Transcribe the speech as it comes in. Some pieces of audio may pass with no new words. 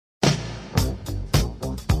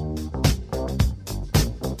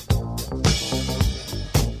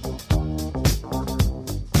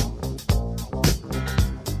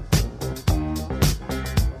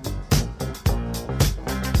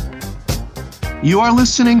You are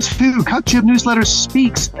listening to CutJibNewsletter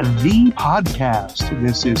Speaks, the podcast.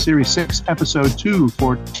 This is Series 6, Episode 2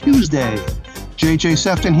 for Tuesday. J.J.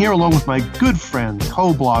 Sefton here, along with my good friend,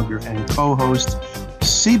 co-blogger, and co-host,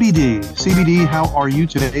 CBD. CBD, how are you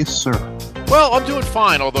today, sir? Well, I'm doing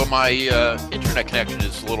fine, although my internet connection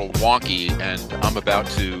is a little wonky, and I'm about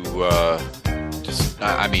to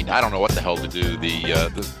I don't know what the hell to do.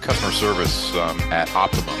 The customer service at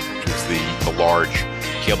Optimum, which is the large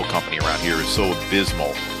cable company around here, is so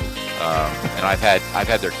abysmal. And I've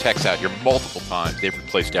had their techs out here multiple times. They've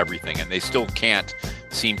replaced everything, and they still can't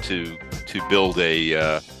seem to build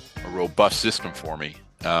a robust system for me.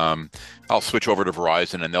 I'll switch over to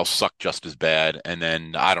Verizon, and they'll suck just as bad. And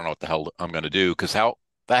then I don't know what the hell I'm going to do, because how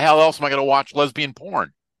the hell else am I going to watch lesbian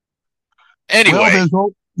porn? Anyway.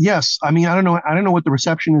 Well, yes, I mean, I don't know what the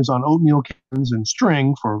reception is on oatmeal cans and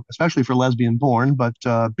string especially for lesbian porn, but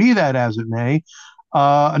be that as it may,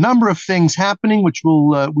 a number of things happening, which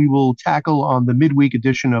we will tackle on the midweek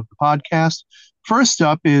edition of the podcast. First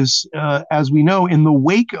up is, as we know, in the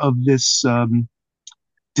wake of this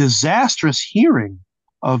disastrous hearing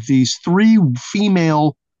of these three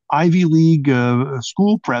female Ivy League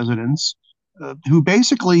school presidents who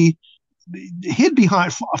basically hid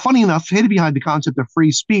behind the concept of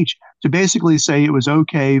free speech to basically say it was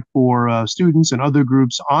okay for students and other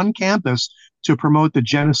groups on campus to promote the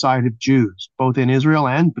genocide of Jews, both in Israel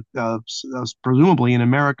and presumably in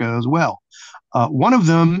America as well. One of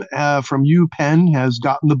them from U-Penn has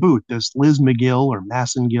gotten the boot, this Liz Magill or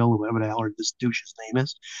Massengill or whatever the hell this douche's name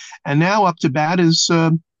is. And now up to bat is,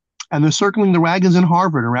 and they're circling the wagons in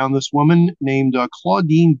Harvard around this woman named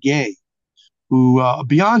Claudine Gay, who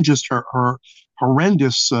beyond just her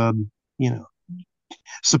horrendous,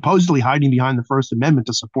 supposedly hiding behind the First Amendment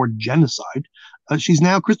to support genocide, she's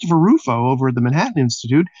now Christopher Rufo over at the Manhattan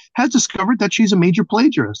Institute has discovered that she's a major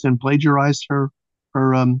plagiarist and plagiarized her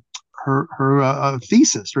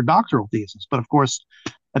thesis, her doctoral thesis. But of course,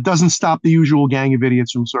 that doesn't stop the usual gang of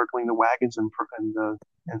idiots from circling the wagons and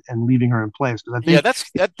leaving her in place. I think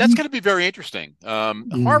that's going to be very interesting.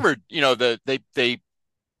 Harvard, the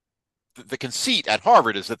conceit at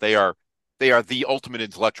Harvard is that they are the ultimate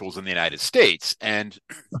intellectuals in the United States, and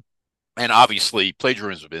obviously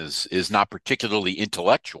plagiarism is not particularly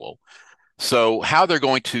intellectual. So how they're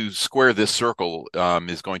going to square this circle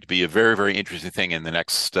is going to be a very, very interesting thing in the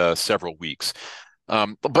next several weeks.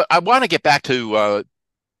 But I want to get back to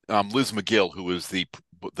Liz Magill, who was the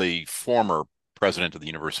former president of the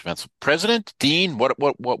University of Pennsylvania. President? Dean?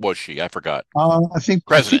 What was she? I forgot. I think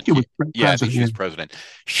president. I think it was I think she was president.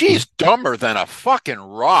 She's dumber than a fucking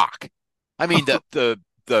rock. I mean, the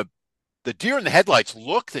deer in the headlights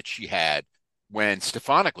look that she had when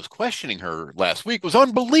Stefanik was questioning her last week was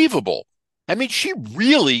unbelievable. I mean, she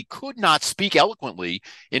really could not speak eloquently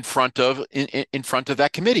in front of that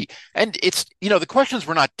committee. And it's, the questions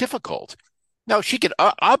were not difficult. Now, she could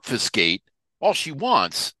obfuscate all she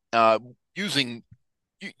wants using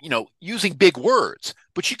big words,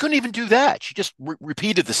 but she couldn't even do that. She just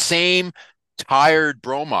repeated the same tired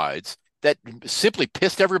bromides that simply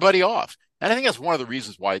pissed everybody off. And I think that's one of the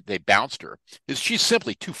reasons why they bounced her, is she's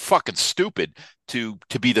simply too fucking stupid to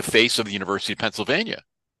be the face of the University of Pennsylvania.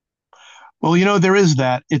 Well, there is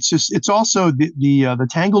that. It's also the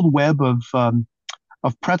tangled web of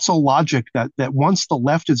pretzel logic that once the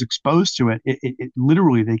left is exposed to it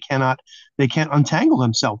literally they can't untangle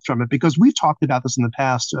themselves from it, because we've talked about this in the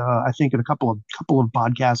past. I think in a couple of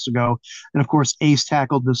podcasts ago, and of course Ace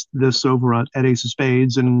tackled this over at Ace of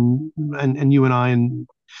Spades, and you and I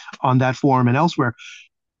on that forum and elsewhere,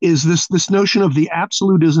 is this notion of the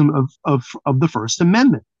absolutism of the First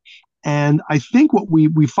Amendment. And I think what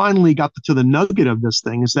we finally got to the nugget of this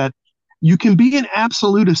thing is that you can be an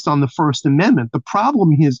absolutist on the First Amendment. The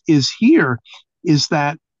problem is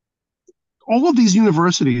that all of these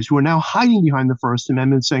universities who are now hiding behind the First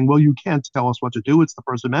Amendment, saying, well, you can't tell us what to do, it's the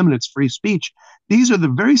First Amendment, it's free speech. These are the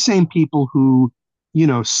very same people who,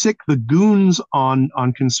 sick the goons on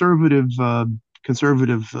conservative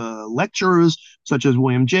lecturers such as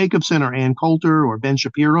William Jacobson or Ann Coulter or Ben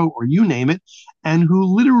Shapiro or you name it, and who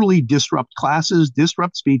literally disrupt classes,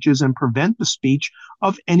 disrupt speeches, and prevent the speech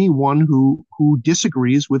of anyone who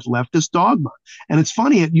disagrees with leftist dogma. And it's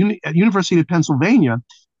funny, at University of Pennsylvania,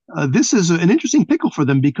 this is an interesting pickle for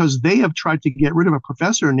them, because they have tried to get rid of a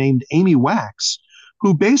professor named Amy Wax,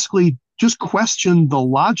 who basically just questioned the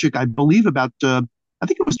logic, I believe, about I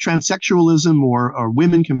think it was transsexualism or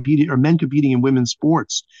women competing or men competing in women's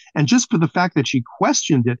sports. And just for the fact that she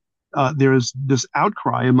questioned it, there is this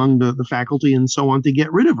outcry among the faculty and so on to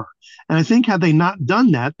get rid of her. And I think had they not done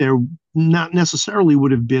that, there not necessarily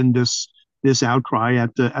would have been this this outcry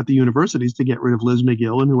at the universities to get rid of Liz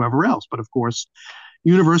Magill and whoever else. But of course,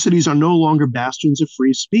 universities are no longer bastions of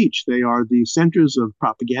free speech. They are the centers of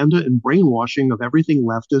propaganda and brainwashing of everything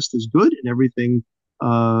leftist is good and everything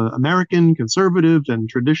American, conservative, and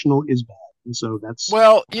traditional is bad. And so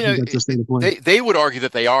Well, I think that's the state of play. they would argue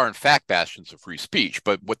that they are in fact bastions of free speech,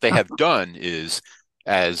 but what they have done is,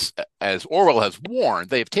 as Orwell has warned,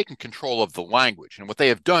 they have taken control of the language, and what they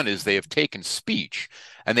have done is they have taken speech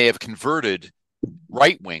and they have converted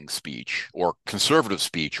right-wing speech or conservative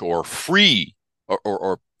speech or free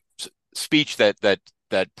or speech that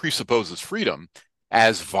presupposes freedom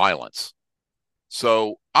as violence.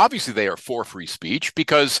 So obviously they are for free speech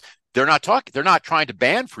because they're not trying to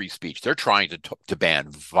ban free speech. They're trying to ban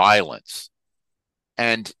violence.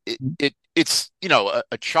 And it's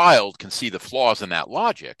a child can see the flaws in that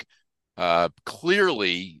logic.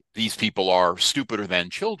 Clearly these people are stupider than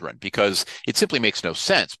children because it simply makes no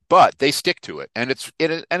sense, but they stick to it. And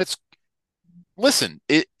it's listen,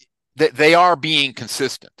 they are being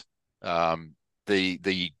consistent.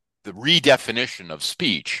 The redefinition of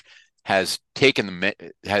speech has taken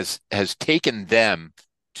them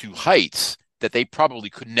to heights that they probably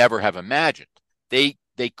could never have imagined. They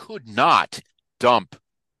could not dump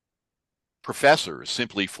professors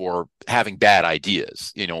simply for having bad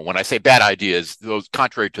ideas. When I say bad ideas, those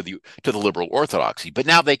contrary to the liberal orthodoxy, but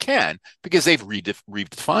now they can because they've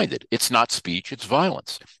redefined it. It's not speech, it's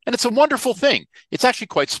violence. And it's a wonderful thing. It's actually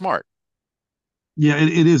quite smart. Yeah,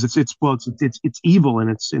 it is. It's evil in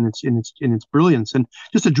its brilliance. And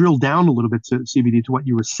just to drill down a little bit to CBD to what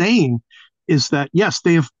you were saying is that yes,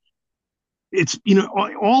 they have. It's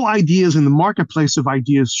all ideas in the marketplace of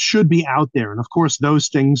ideas should be out there, and of course those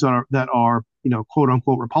things that are quote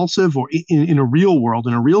unquote repulsive or in a real world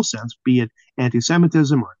in a real sense, be it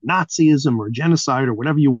anti-Semitism or Nazism or genocide or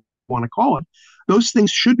whatever you want to call it, those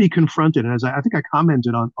things should be confronted. And as I think I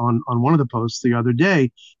commented on one of the posts the other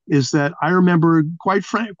day, is that I remember quite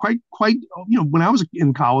when I was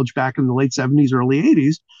in college back in the late 70s, early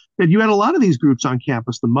 80s, that you had a lot of these groups on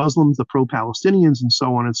campus, the Muslims, the pro-Palestinians, and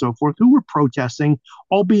so on and so forth, who were protesting,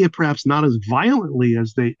 albeit perhaps not as violently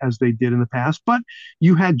as they did in the past. But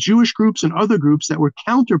you had Jewish groups and other groups that were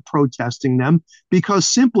counter-protesting them because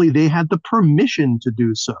simply they had the permission to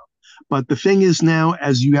do so. But the thing is now,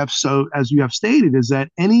 as you have stated, is that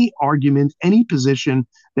any argument, any position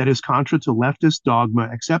that is contra to leftist dogma,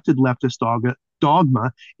 accepted leftist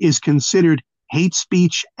dogma, is considered hate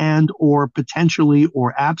speech and or potentially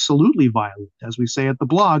or absolutely violent. As we say at the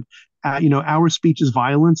blog, our speech is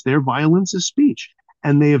violence, their violence is speech,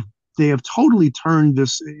 and they have totally turned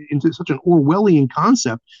this into such an Orwellian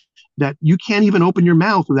concept that you can't even open your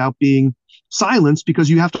mouth without being silenced because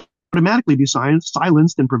you have to automatically be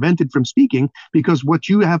silenced and prevented from speaking because what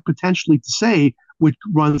you have potentially to say, which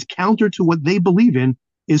runs counter to what they believe in,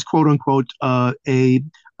 is quote unquote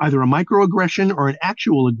either a microaggression or an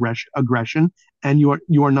actual aggression, and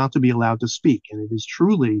you are not to be allowed to speak. And it is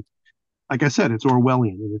truly, like I said, it's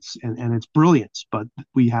Orwellian and it's brilliant. But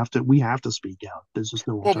we have to speak out. There's just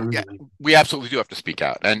no Well, yeah, alternative. we absolutely do have to speak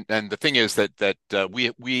out. And the thing is that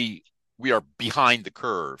we are behind the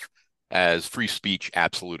curve as free speech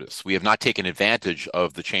absolutists. We have not taken advantage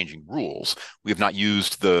of the changing rules. We have not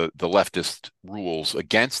used the leftist rules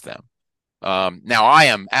against them. Now, I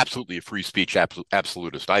am absolutely a free speech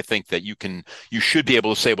absolutist. I think that you should be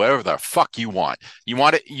able to say whatever the fuck you want. You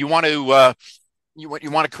want to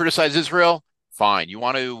criticize Israel? Fine. You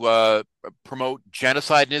want to promote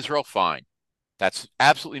genocide in Israel? Fine. That's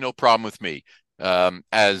absolutely no problem with me.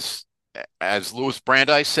 As Louis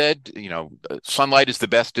Brandeis said, sunlight is the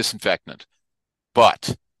best disinfectant.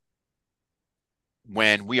 But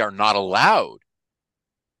when we are not allowed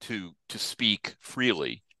to speak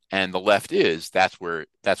freely, and the left is, that's where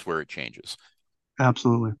it changes.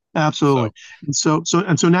 Absolutely. And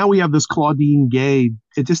so now we have this Claudine Gay.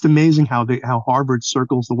 It's just amazing how Harvard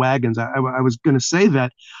circles the wagons. I was going to say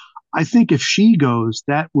that I think if she goes,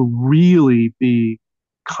 that will really be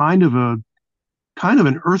kind of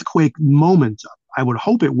an earthquake moment. I would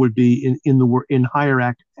hope it would be in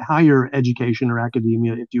higher education or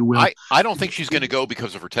academia, if you will. I don't think she's going to go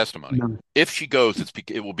because of her testimony. No. If she goes,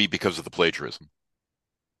 it will be because of the plagiarism.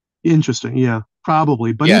 Interesting, yeah,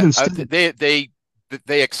 probably. But yeah, even still,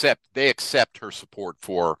 they accept her support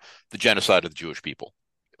for the genocide of the Jewish people.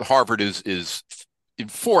 Harvard is in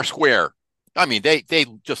four square. I mean, they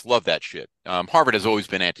just love that shit. Harvard has always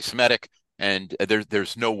been anti-Semitic, and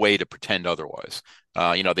there's no way to pretend otherwise.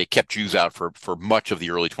 They kept Jews out for much of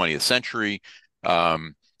the early 20th century.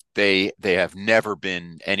 They have never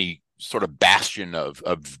been any sort of bastion of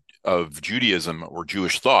of Judaism or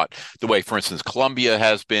Jewish thought, the way, for instance, Colombia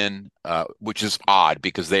has been, which is odd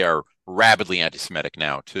because they are rabidly anti-Semitic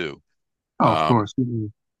now too. Oh, of Um, course. Mm-hmm.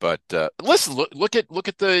 but listen, look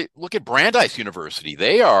at Brandeis University.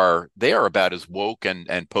 They are about as woke and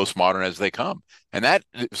postmodern as they come, and that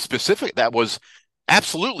was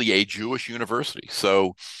absolutely a Jewish university.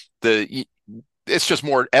 So the it's just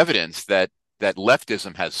more evidence that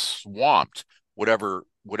leftism has swamped whatever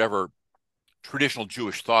traditional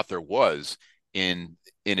Jewish thought there was in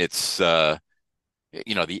its the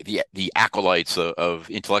acolytes of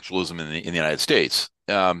intellectualism in the United States.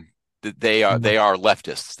 They are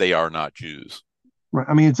leftists. They are not Jews. Right.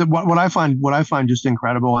 I mean, it's what I find just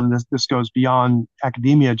incredible, and this goes beyond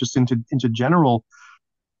academia, just into general,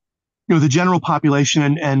 the general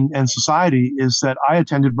population and society, is that I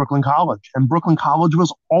attended Brooklyn College, and Brooklyn College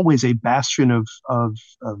was always a bastion of a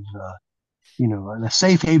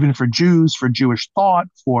safe haven for Jews, for Jewish thought,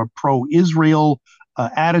 for pro-Israel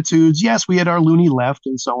attitudes. Yes, we had our loony left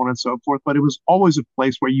and so on and so forth, but it was always a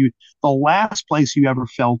place where the last place you ever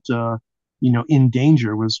felt, in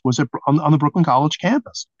danger was on the Brooklyn College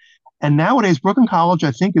campus. And nowadays, Brooklyn College,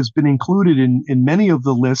 I think, has been included in many of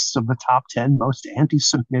the lists of the top 10 most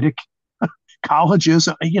anti-Semitic colleges,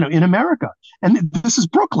 in America. And this is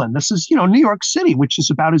Brooklyn. This is, New York City, which is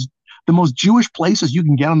about as the most Jewish places you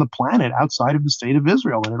can get on the planet outside of the state of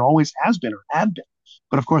Israel. And it always has been or had been.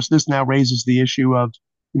 But of course, this now raises the issue of,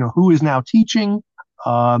 who is now teaching,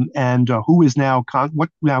 and who is now what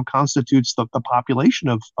now constitutes the population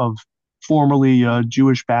of formerly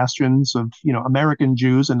Jewish bastions of, American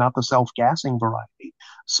Jews, and not the self-gassing variety.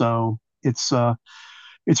 So it's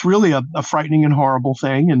really a frightening and horrible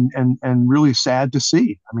thing, and really sad to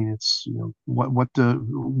see. I mean, it's,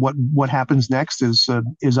 what happens next is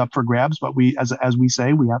up for grabs, but as we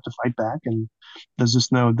say, we have to fight back, and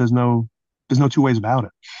there's no two ways about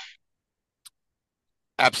it.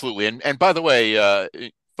 Absolutely. And by the way,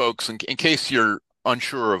 folks, in case you're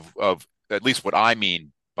unsure of at least what I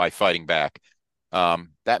mean by fighting back,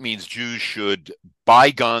 that means Jews should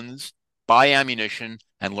buy guns, buy ammunition,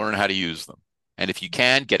 and learn how to use them. And if you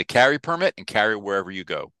can, get a carry permit and carry wherever you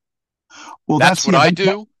go. Well, That's what I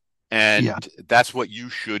do, yeah. and that's what you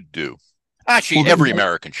should do. Actually, Well, every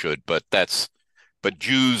American should, but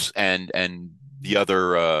Jews and the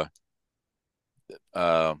other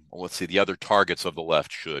let's see, the other targets of the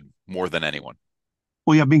left should more than anyone.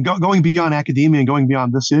 well, yeah. I mean, going beyond academia and going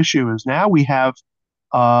beyond this issue is now we have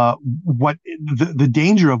what the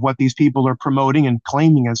danger of what these people are promoting and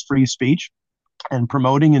claiming as free speech, and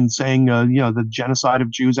promoting and saying, the genocide of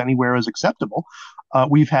Jews anywhere is acceptable.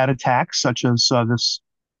 We've had attacks such as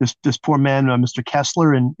this poor man, Mr.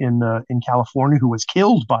 Kessler in California, who was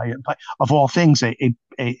killed by of all things, an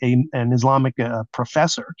Islamic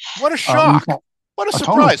professor. What a We've shock! had What a a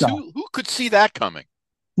total surprise! shock. Who could see that coming?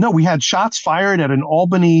 No, we had shots fired at an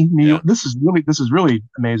Albany, New Yeah. York. This is really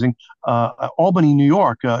amazing. Albany, New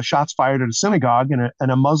York. Shots fired at a synagogue,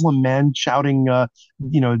 and a Muslim man shouting,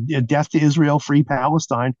 "Death to Israel, free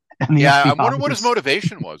Palestine." And the Yeah, I FBI wonder what his just,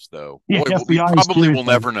 motivation was, though. yeah, Boy, we FBI is probably will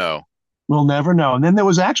seriously. never know. We'll never know. And then there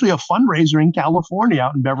was actually a fundraiser in California,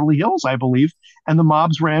 out in Beverly Hills, I believe, and the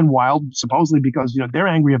mobs ran wild, supposedly because they're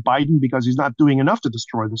angry at Biden because he's not doing enough to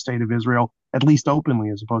destroy the state of Israel, at least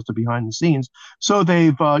openly as opposed to behind the scenes. So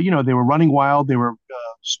they were running wild. They were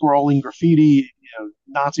scrawling graffiti,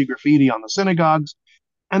 Nazi graffiti on the synagogues,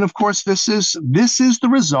 and of course this is the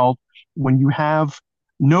result when you have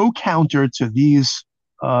no counter to these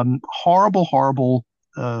horrible, horrible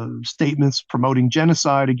statements promoting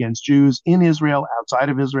genocide against Jews in Israel, outside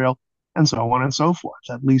of Israel, and so on and so forth.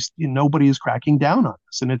 At least nobody is cracking down on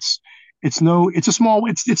this, and it's no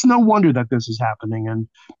wonder that this is happening, and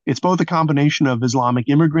it's both a combination of Islamic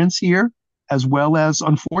immigrants here, as well as,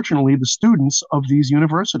 unfortunately, the students of these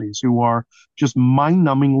universities, who are just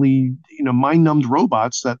mind-numbed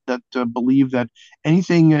robots that believe that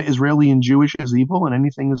anything Israeli and Jewish is evil, and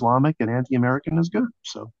anything Islamic and anti-American is good.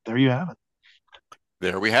 So there you have it.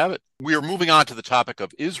 There we have it. We are moving on to the topic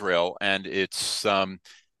of Israel, and it's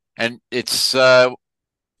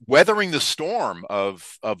weathering the storm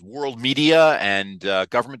of world media and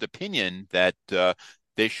government opinion that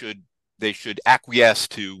they should acquiesce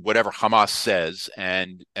to whatever Hamas says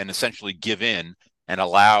and essentially give in and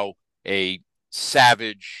allow a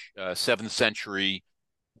savage 7th century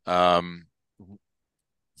bunch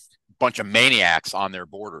of maniacs on their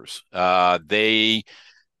borders. They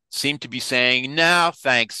seem to be saying, "No,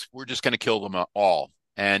 thanks. We're just going to kill them all,"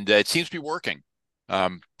 and it seems to be working.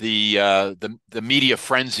 The media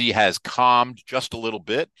frenzy has calmed just a little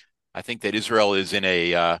bit. I think that Israel is in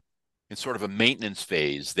sort of a maintenance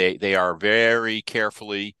phase. They are very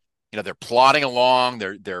carefully they're plodding along.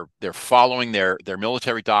 They're following their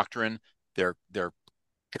military doctrine. They're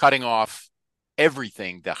cutting off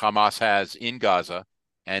everything that Hamas has in Gaza,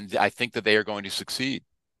 and I think that they are going to succeed.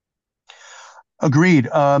 Agreed.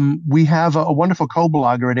 We have a wonderful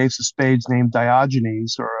co-blogger at Ace of Spades named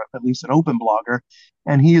Diogenes, or at least an open blogger,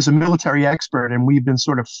 and he is a military expert. And we've been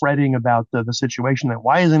sort of fretting about the situation that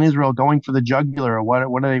why isn't Israel going for the jugular, or what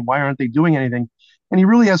are they? Why aren't they doing anything? And he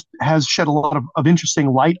really has shed a lot of interesting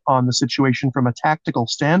light on the situation from a tactical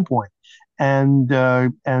standpoint. And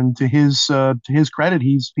to his credit,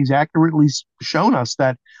 he's accurately shown us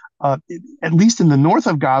that at least in the north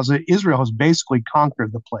of Gaza, Israel has basically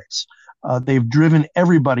conquered the place. They've driven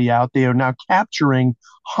everybody out. They are now capturing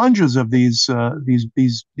hundreds of these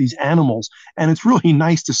animals, and it's really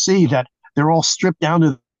nice to see that they're all stripped down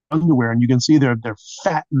to the underwear, and you can see their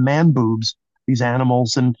fat man boobs. These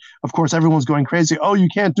animals, and of course, everyone's going crazy. Oh, you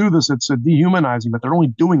can't do this; it's dehumanizing. But they're only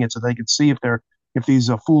doing it so they can see if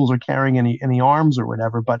these fools are carrying any arms or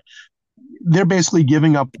whatever. But they're basically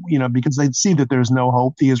giving up, because they see that there's no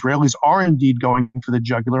hope. The Israelis are indeed going for the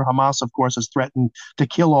jugular. Hamas, of course, has threatened to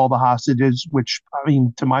kill all the hostages, which, I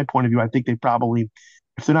mean, to my point of view, I think they probably,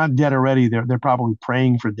 if they're not dead already, they're probably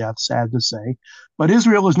praying for death, sad to say. But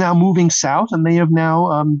Israel is now moving south, and they have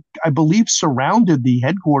now, I believe, surrounded the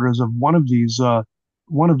headquarters of one of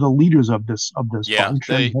the leaders of this Yeah, bunch.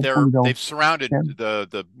 And hopefully they've surrounded yeah,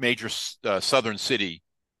 the major southern city.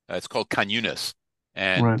 It's called Khan Yunis,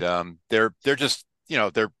 and right. they're just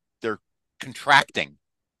they're contracting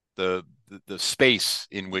the space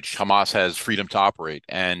in which Hamas has freedom to operate,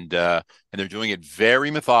 and they're doing it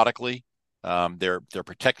very methodically. They're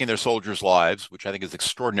protecting their soldiers' lives, which I think is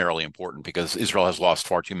extraordinarily important because Israel has lost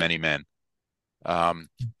far too many men. But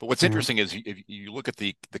what's Right. interesting is if you look at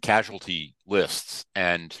the casualty lists,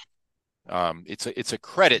 and it's a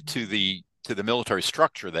credit to the military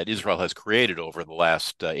structure that Israel has created over the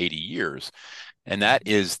last 80 years, and that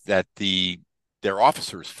is that their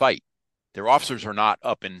officers fight. Their officers are not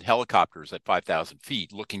up in helicopters at 5,000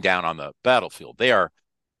 feet looking down on the battlefield. They are,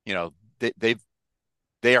 you know,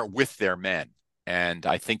 they are with their men, and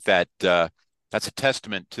I think that that's a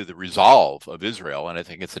testament to the resolve of Israel, and I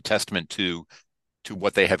think it's a testament to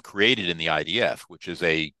what they have created in the IDF, which is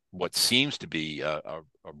what seems to be a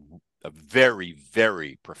very,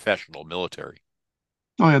 very professional military.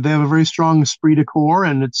 Oh yeah, they have a very strong esprit de corps,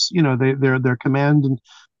 and it's their command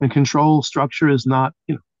and control structure is not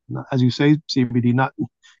as you say, CBD, not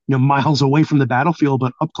miles away from the battlefield,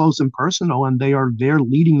 but up close and personal, and they are there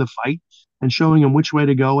leading the fight and showing them which way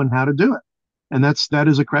to go and how to do it, and that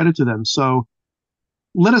is a credit to them. So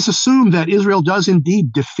let us assume that Israel does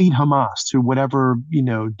indeed defeat Hamas to whatever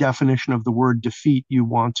definition of the word defeat you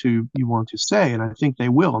want to say, and I think they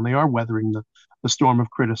will, and they are weathering the storm of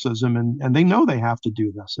criticism, and they know they have to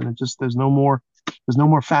do this, and it just there's no more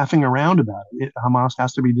faffing around about it. Hamas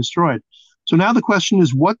has to be destroyed. So now the question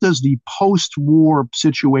is, what does the post-war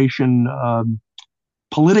situation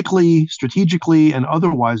politically, strategically, and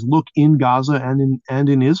otherwise look in Gaza and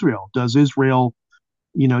in Israel? Does Israel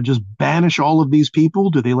just banish all of these people?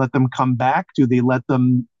 Do they let them come back? Do they let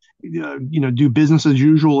them, do business as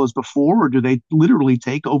usual as before, or do they literally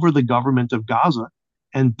take over the government of Gaza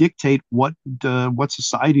and dictate what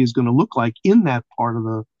society is going to look like in that part of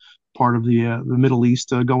the Middle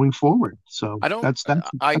East going forward? So I don't, that's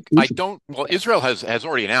I interesting. don't. Well, Israel has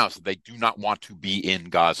already announced that they do not want to be in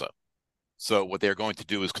Gaza. So what they're going to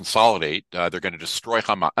do is consolidate. They're going to destroy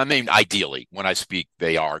Hamas. I mean, ideally, when I speak,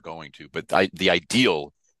 they are going to, but the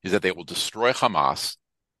ideal is that they will destroy Hamas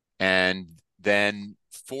and then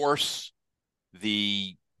force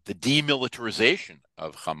the demilitarization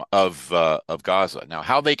of Gaza. Now,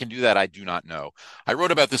 how they can do that, I do not know. I wrote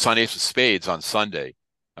about this on Ace of Spades on Sunday,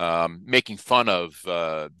 making fun of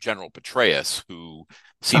General Petraeus, who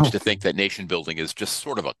seems Oh, to think that nation building is just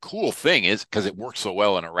sort of a cool thing, is because it works so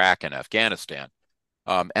well in Iraq and Afghanistan.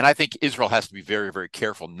 And I think Israel has to be very, very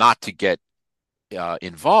careful not to get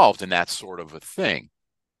involved in that sort of a thing.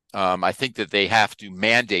 I think that they have to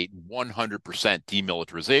mandate 100%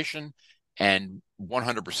 demilitarization and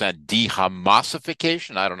 100%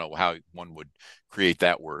 de-Hamasification. I don't know how one would create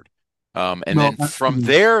that word. And well, then from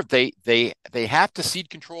there, they have to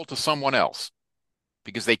cede control to someone else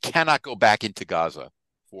because they cannot go back into Gaza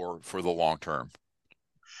for the long term.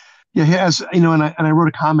 yeah, he has, and I wrote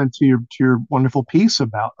a comment to your wonderful piece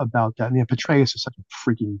about that. And Petraeus is such a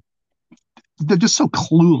freaking, they're just so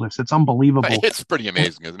clueless. It's unbelievable. It's pretty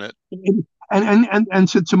amazing, isn't it? And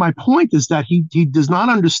to my point is that he does not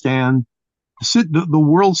understand the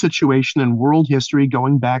world situation and world history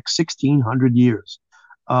going back 1,600 years.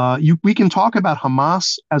 We can talk about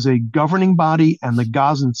Hamas as a governing body and the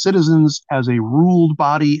Gazan citizens as a ruled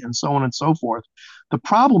body and so on and so forth. The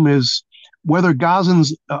problem is whether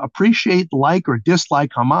Gazans appreciate, like, or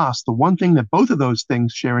dislike Hamas, the one thing that both of those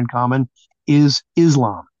things share in common is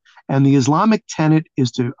Islam. And the Islamic tenet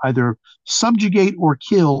is to either subjugate or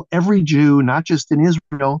kill every Jew, not just in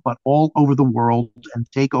Israel, but all over the world, and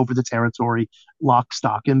take over the territory lock,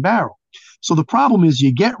 stock, and barrel. So the problem is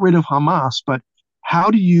you get rid of Hamas, but how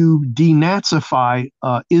do you denazify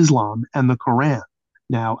Islam and the Quran?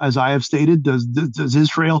 Now, as I have stated, does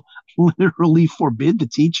Israel literally forbid the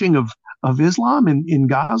teaching of Islam in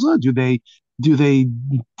Gaza? Do they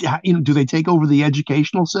take over the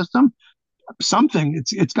educational system? Something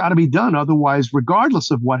it's got to be done. Otherwise,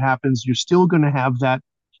 regardless of what happens, you're still going to have that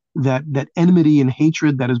enmity and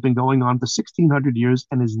hatred that has been going on for 1,600 years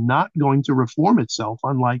and is not going to reform itself,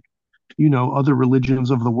 unlike other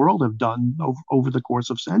religions of the world have done over the course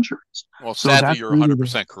of centuries. Well, So sadly, that's you're really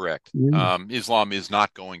 100% correct. yeah. Islam is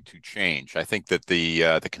not going to change. I think that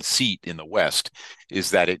the conceit in the West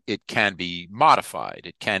is that it can be modified.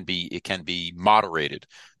 It can be moderated.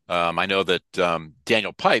 I know that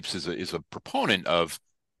Daniel Pipes is a proponent of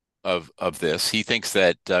this. He thinks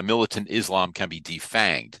that militant Islam can be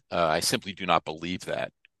defanged. I simply do not believe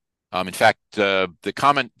that. In fact, the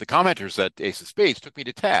commenters at Ace of Spades took me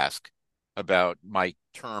to task about my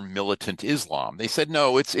term militant Islam. They said,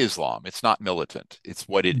 no, it's Islam. It's not militant. It's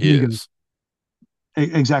what it is.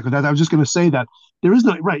 Exactly that. I was just going to say that there is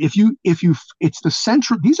no right. If you, it's the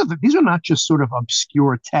central. These are not just sort of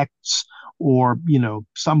obscure texts or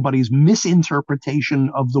somebody's misinterpretation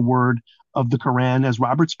of the word of the Quran, as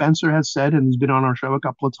Robert Spencer has said, and he's been on our show a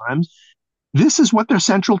couple of times. This is what their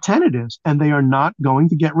central tenet is, and they are not going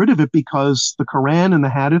to get rid of it because the Quran and the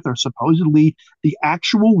Hadith are supposedly the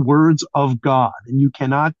actual words of God, and you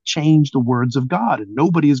cannot change the words of God, and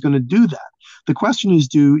nobody is going to do that. The question is,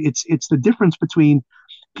 it's the difference between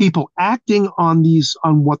people acting on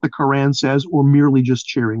what the Quran says or merely just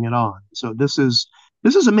cheering it on. So this is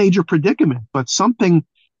a major predicament, but something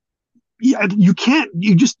yeah, you can't.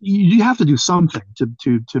 You have to do something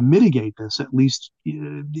to mitigate this, at least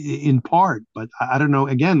in part. But I don't know.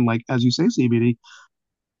 Again, like as you say, CBD,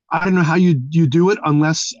 I don't know how you do it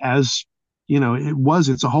unless, as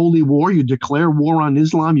it's a holy war. You declare war on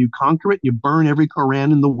Islam, you conquer it, you burn every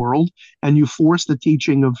Quran in the world, and you force the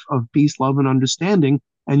teaching of peace, love, and understanding,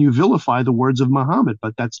 and you vilify the words of Muhammad.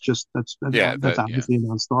 But Yeah, that's yeah, obviously a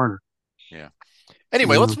non-starter. yeah.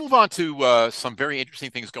 Anyway, Yeah, let's move on to some very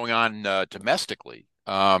interesting things going on domestically.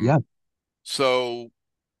 yeah. So,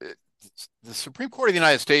 uh, the Supreme Court of the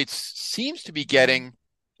United States seems to be getting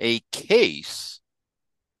a case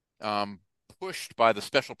um, pushed by the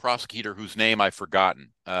special prosecutor whose name I've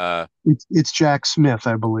forgotten. It's Jack Smith,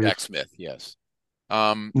 I believe. Jack Smith, yes.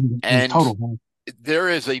 Um, In and total. there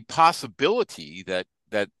is a possibility that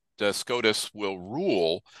SCOTUS will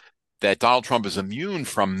rule that Donald Trump is immune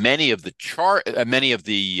from many of the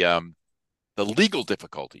legal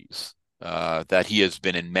difficulties that he has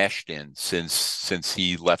been enmeshed in since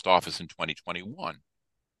he left office in 2021.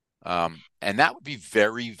 And that would be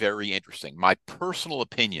very, very interesting. My personal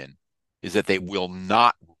opinion is that they will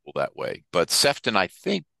not rule that way, but Sefton, I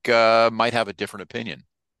think, might have a different opinion.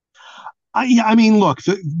 I mean, look,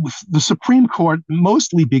 the Supreme Court,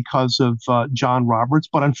 mostly because of John Roberts,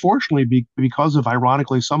 but unfortunately because of,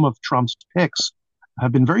 ironically, some of Trump's picks,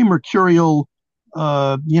 have been very mercurial.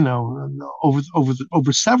 Over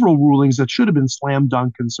several rulings that should have been slam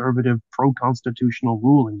dunk conservative pro-constitutional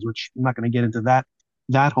rulings, which I'm not going to get into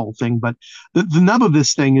that whole thing. But the nub of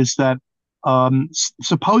this thing is that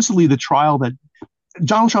supposedly the trial that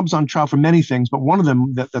Donald Trump's on trial for many things, but one of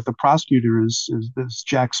them that the prosecutor is this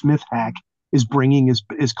Jack Smith hack is bringing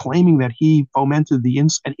is claiming that he fomented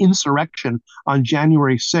an insurrection on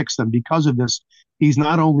January 6th, and because of this, he's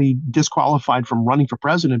not only disqualified from running for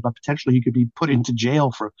president, but potentially he could be put into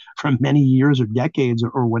jail for many years or decades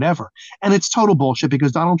or whatever. And it's total bullshit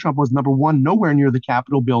because Donald Trump was, number one, nowhere near the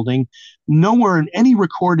Capitol building, nowhere in any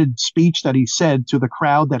recorded speech that he said to the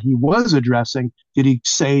crowd that he was addressing did he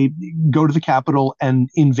say go to the Capitol and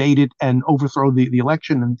invade it and overthrow the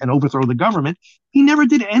election and overthrow the government. He never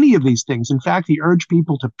did any of these things. In fact, he urged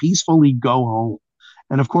people to peacefully go home.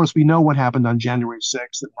 And of course, we know what happened on January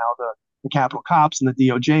 6th and how the Capitol cops and the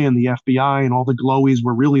DOJ and the FBI and all the glowies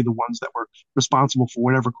were really the ones that were responsible for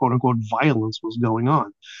whatever quote unquote violence was going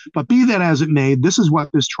on. But be that as it may, this is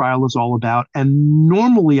what this trial is all about. And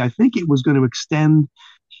normally, I think it was going to extend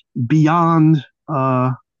beyond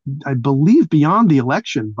I believe, beyond the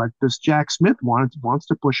election, but this Jack Smith wants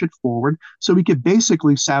to push it forward so he could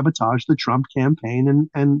basically sabotage the Trump campaign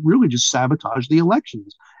and really just sabotage the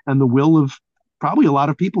elections and the will of probably a lot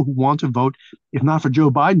of people who want to vote, if not for Joe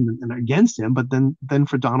Biden and against him, but then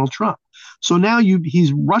for Donald Trump. So now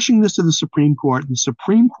he's rushing this to the Supreme Court. The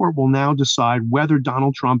Supreme Court will now decide whether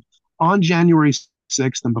Donald Trump on January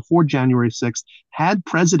 6th and before January 6th had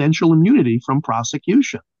presidential immunity from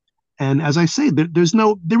prosecution. And as I say, there is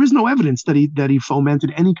no evidence that he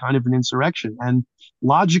fomented any kind of an insurrection. And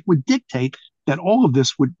logic would dictate that all of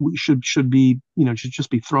this should just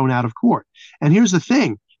be thrown out of court. And here's the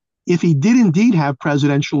thing: if he did indeed have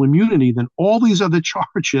presidential immunity, then all these other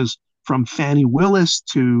charges, from Fannie Willis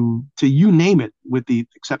to you name it, with the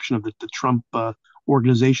exception of the Trump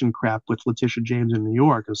organization crap with Letitia James in New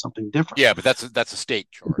York, is something different. Yeah, but that's a state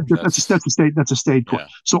charge. That's a state court. Yeah.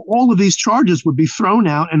 So all of these charges would be thrown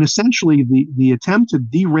out, and essentially the attempt to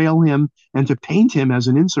derail him and to paint him as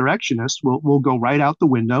an insurrectionist will go right out the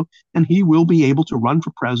window, and he will be able to run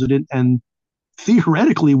for president and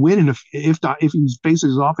theoretically win if he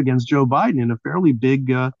faces off against Joe Biden in a fairly big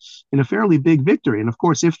victory. And of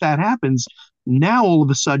course, if that happens, now all of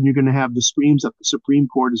a sudden you're going to have the screams that the Supreme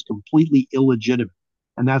Court is completely illegitimate,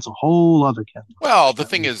 and that's a whole other kettle. Well, the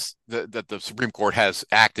thing is that the Supreme Court has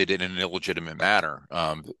acted in an illegitimate manner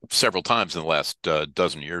several times in the last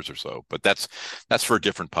dozen years or so, but that's for a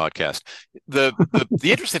different podcast. The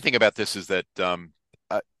interesting thing about this is that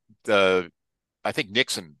I think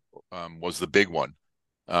Nixon was the big one.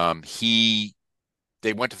 They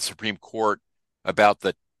went to the Supreme Court about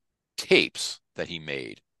the tapes that he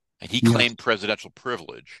made, and he claimed presidential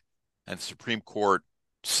privilege, and the Supreme Court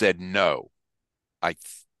said no.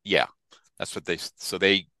 That's what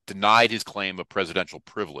they denied his claim of presidential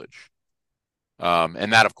privilege,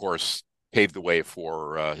 and that, of course, paved the way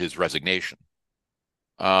for his resignation.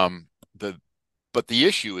 But the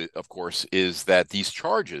issue, of course, is that these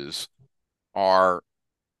charges are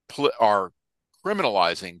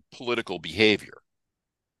criminalizing political behavior.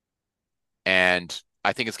 And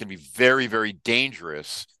I think it's going to be very, very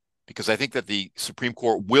dangerous, because I think that the Supreme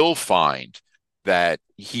Court will find that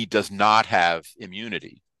he does not have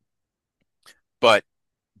immunity. But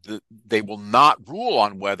they will not rule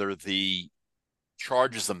on whether the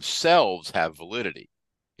charges themselves have validity.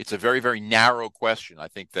 It's a very, very narrow question. I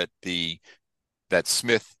think that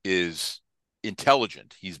Smith is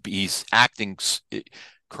intelligent. He's acting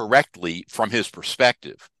correctly from his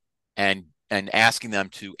perspective, and asking them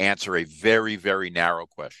to answer a very, very narrow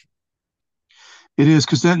question. It is,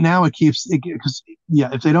 because then now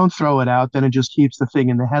if they don't throw it out, then it just keeps the thing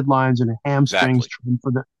in the headlines and it hamstrings Trump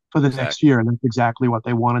for the next year, and that's exactly what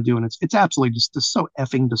they want to do. And it's absolutely just so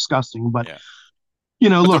effing disgusting. But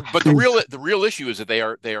the real issue is that they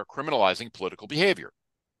are criminalizing political behavior.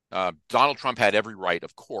 Donald Trump had every right,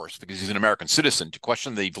 of course, because he's an American citizen, to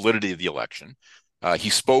question the validity of the election. He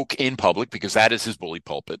spoke in public because that is his bully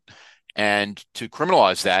pulpit. And to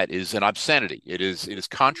criminalize that is an obscenity. It is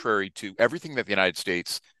contrary to everything that the United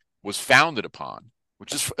States was founded upon,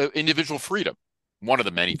 which is individual freedom. One of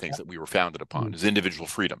the many things that we were founded upon is individual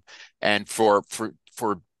freedom. And for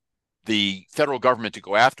the federal government to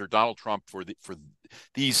go after Donald Trump for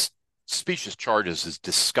these specious charges is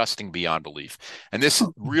disgusting beyond belief. And this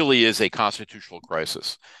really is a constitutional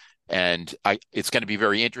crisis. And it's going to be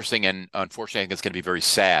very interesting, and unfortunately, I think it's going to be very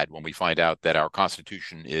sad when we find out that our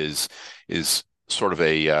Constitution is sort of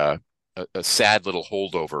a sad little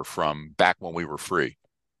holdover from back when we were free.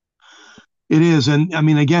 It is. And I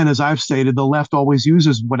mean, again, as I've stated, the left always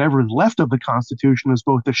uses whatever is left of the Constitution as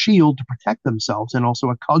both a shield to protect themselves and also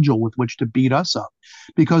a cudgel with which to beat us up,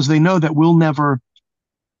 because they know that we'll never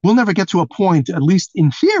get to a point, at least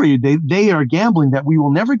in theory, they are gambling that we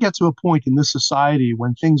will never get to a point in this society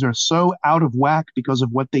when things are so out of whack because of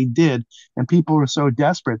what they did, and people are so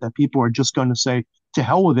desperate that people are just going to say, to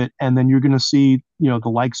hell with it. And then you're going to see, the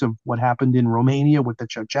likes of what happened in Romania with the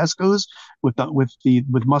Ceausescus,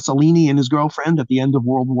 with Mussolini and his girlfriend at the end of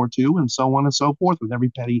World War II, and so on and so forth, with every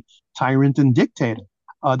petty tyrant and dictator.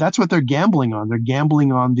 That's what they're gambling on. They're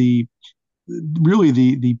gambling on the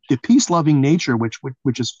peace-loving nature,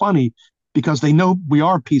 which is funny, because they know we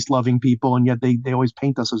are peace-loving people, and yet they always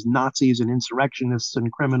paint us as Nazis and insurrectionists and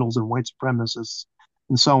criminals and white supremacists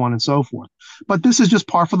and so on and so forth. But this is just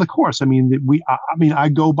par for the course. I mean, I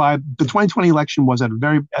go by the 2020 election was at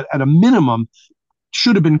a minimum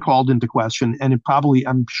should have been called into question, and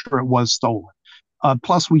I'm sure it was stolen.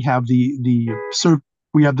 Plus, we have the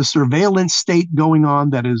surveillance state going on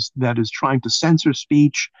that is trying to censor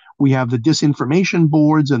speech. We have the disinformation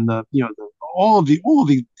boards and all of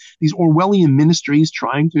these Orwellian ministries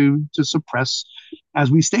trying to suppress as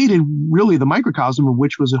we stated, really the microcosm of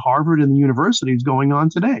which was at Harvard and the universities going on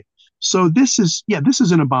today. So this is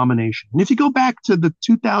an abomination. And if you go back to the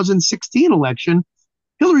 2016 election,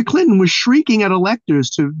 Hillary Clinton was shrieking at electors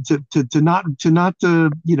to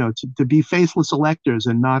be faithless electors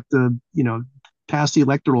and not to, pass the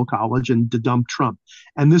electoral college and to dump Trump.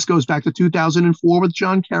 And this goes back to 2004 with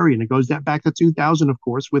John Kerry, and it goes back to 2000, of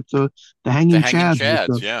course, with the hanging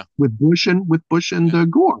chads, with Bush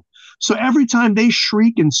and Gore. So every time they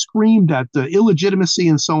shriek and scream that illegitimacy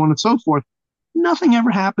and so on and so forth, nothing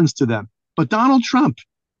ever happens to them. But Donald Trump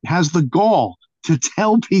has the gall to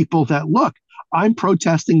tell people that, look, I'm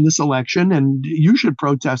protesting this election and you should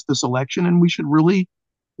protest this election and we should really,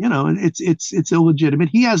 it's illegitimate.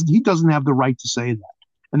 He doesn't have the right to say that.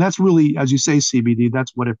 And that's really, as you say, CBD,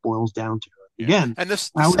 that's what it boils down to. Again, and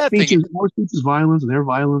our speech is violence and their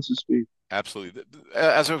violence is speech. Absolutely.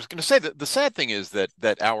 As I was going to say, the sad thing is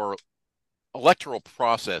that our electoral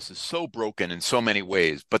process is so broken in so many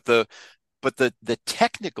ways, but the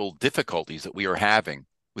technical difficulties that we are having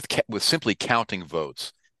with simply counting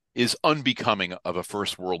votes is unbecoming of a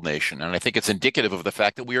first world nation. And I think it's indicative of the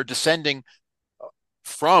fact that we are descending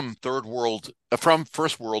from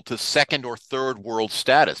first world to second or third world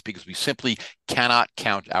status because we simply cannot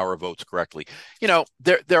count our votes correctly.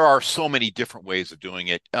 There are so many different ways of doing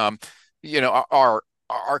it. Our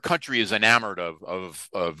country is enamored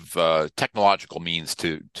of technological means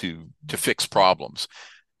to fix problems.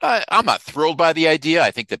 I'm not thrilled by the idea.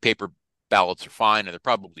 I think that paper ballots are fine and they're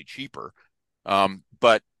probably cheaper.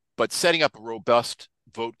 But setting up a robust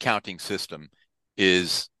vote counting system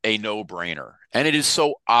is a no-brainer. And it is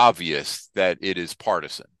so obvious that it is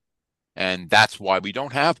partisan. And that's why we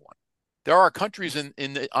don't have one. There are countries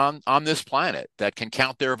on this planet that can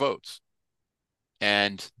count their votes.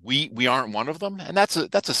 And we aren't one of them. And that's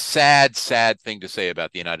a sad, sad thing to say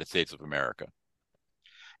about the United States of America.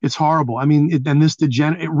 It's horrible. I mean,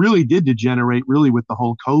 it really did degenerate really with the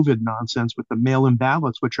whole COVID nonsense with the mail-in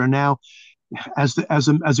ballots, which are now, as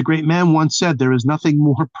a great man once said, there is nothing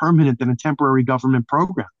more permanent than a temporary government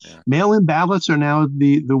program. Yeah. Mail-in ballots are now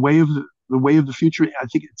the way of the future. I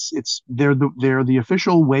think they're the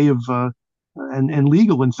official way of and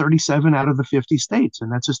legal in 37 out of the 50 states,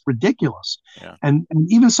 and that's just ridiculous. Yeah. And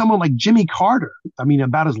even someone like Jimmy Carter, I mean,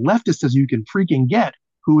 about as leftist as you can freaking get,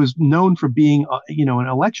 who is known for being an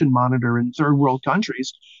election monitor in third world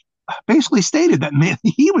countries, basically stated that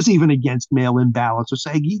he was even against mail-in ballots, or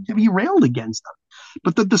saying he railed against them.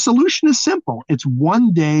 But the solution is simple. It's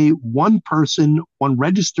one day, one person, one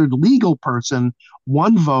registered legal person,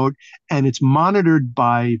 one vote, and it's monitored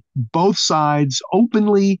by both sides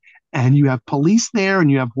openly, and you have police there and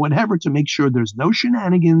you have whatever to make sure there's no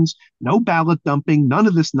shenanigans, no ballot dumping, none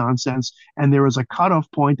of this nonsense, and there is a cutoff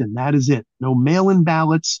point, and that is it. No mail-in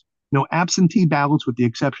ballots, no absentee ballots, with the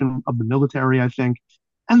exception of the military, I think.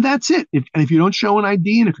 And that's it. If you don't show an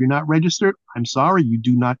ID and if you're not registered, I'm sorry, you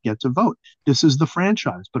do not get to vote. This is the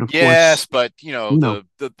franchise. But of course, but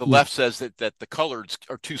the left says that the coloreds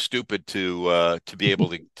are too stupid to be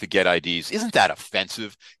able to get IDs. Isn't that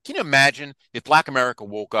offensive? Can you imagine if Black America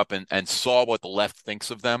woke up and saw what the left thinks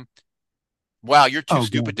of them? Wow, you're too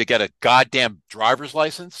stupid to get a goddamn driver's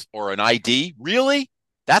license or an ID? Really?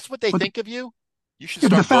 That's what they think of you? You should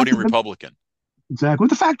start voting Republican. Exactly.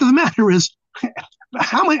 The fact of the matter is,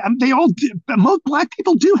 most Black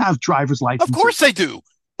people do have driver's licenses. Of course they do.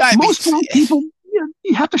 Most Black people,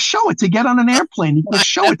 you have to show it to get on an airplane. You got to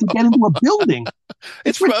show it to get into a building.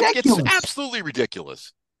 It's ridiculous. It's absolutely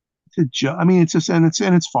ridiculous. It's just, and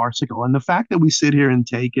it's farcical. And the fact that we sit here and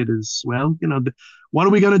take it is, well, what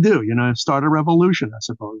are we going to do? Start a revolution, I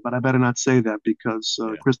suppose. But I better not say that because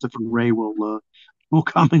Christopher Wray will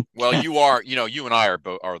come in. Well, you and I are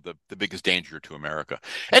the biggest danger to America.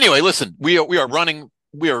 Anyway, listen, we are running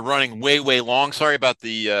way long. Sorry about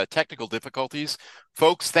the technical difficulties,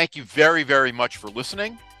 folks. Thank you very, very much for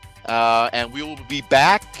listening, and we will be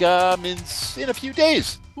back in a few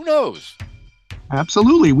days. Who knows?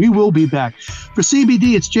 Absolutely. We will be back. For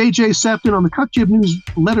CBD, it's J.J. Sefton on the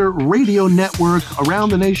CutJibNewsletter radio network around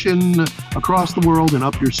the nation, across the world, and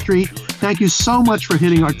up your street. Thank you so much for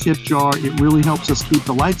hitting our tip jar. It really helps us keep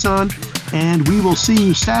the lights on. And we will see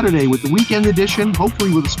you Saturday with the weekend edition,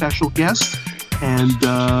 hopefully with a special guest. And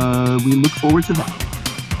we look forward to that.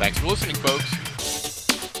 Thanks for listening, folks.